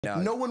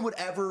No one would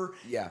ever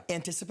Yeah.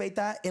 anticipate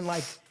that. And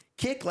like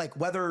Kick, like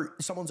whether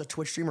someone's a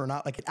Twitch streamer or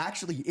not, like it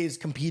actually is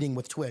competing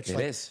with Twitch. It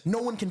like, is. No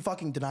one can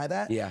fucking deny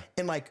that. Yeah.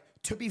 And like,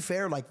 to be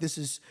fair, like this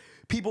is,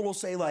 people will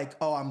say like,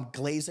 oh, I'm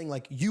glazing.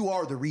 Like you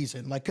are the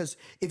reason. Like, cause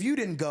if you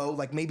didn't go,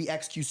 like maybe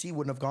XQC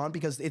wouldn't have gone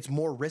because it's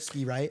more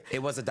risky, right?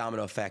 It was a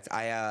domino effect.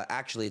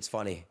 Actually, it's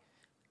funny.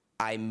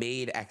 I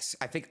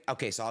think,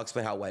 okay, so I'll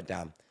explain how it went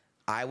down.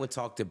 I would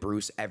talk to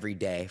Bruce every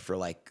day for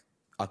like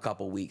a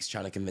couple weeks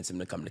trying to convince him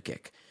to come to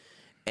Kick.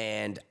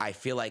 And I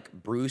feel like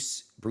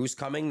Bruce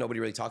coming, nobody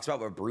really talks about,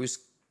 but Bruce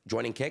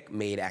joining Kick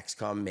made X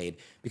come,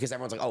 because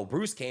everyone's like, oh,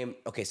 Bruce came.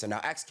 Okay, so now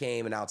X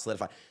came and now it's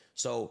solidified.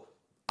 So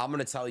I'm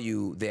going to tell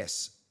you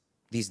this.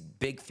 These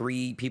big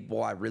three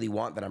people I really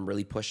want that I'm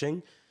really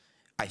pushing,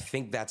 I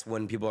think that's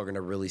when people are going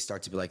to really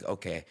start to be like,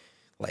 okay,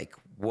 like,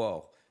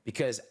 whoa.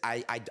 Because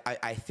I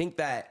think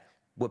that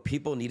what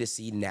people need to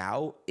see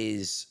now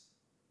is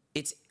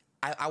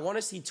I want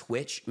to see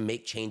Twitch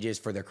make changes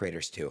for their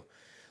creators too.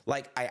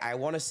 Like, I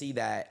want to see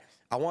that.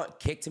 I want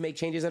Kick to make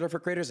changes that are for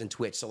creators and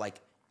Twitch. So, like,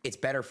 it's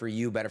better for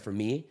you, better for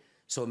me.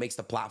 So it makes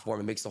the platform,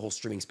 it makes the whole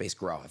streaming space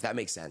grow, if that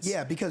makes sense.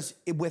 Yeah, because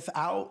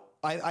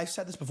I've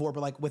said this before,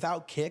 but like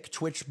without Kick,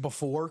 Twitch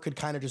before could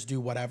kind of just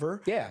do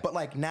whatever. Yeah. But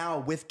like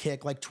now with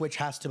Kick, like Twitch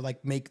has to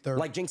like make their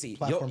like Jinxie,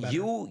 platform better.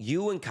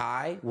 you and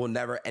Kai will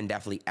never and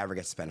definitely ever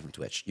get suspended from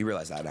Twitch. You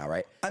realize that now,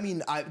 right? I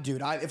mean,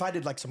 if I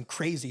did like some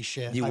crazy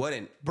shit, you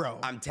wouldn't, bro.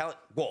 I'm telling.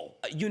 Well,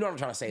 you know what I'm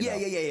trying to say. Yeah,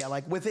 though. yeah.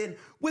 Like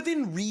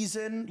within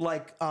reason,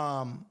 like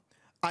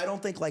I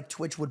don't think like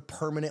Twitch would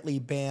permanently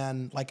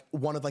ban like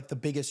one of like the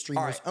biggest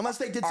streamers unless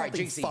they did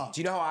something Jinxie, fucked.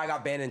 do you know how I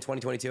got banned in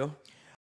 2022?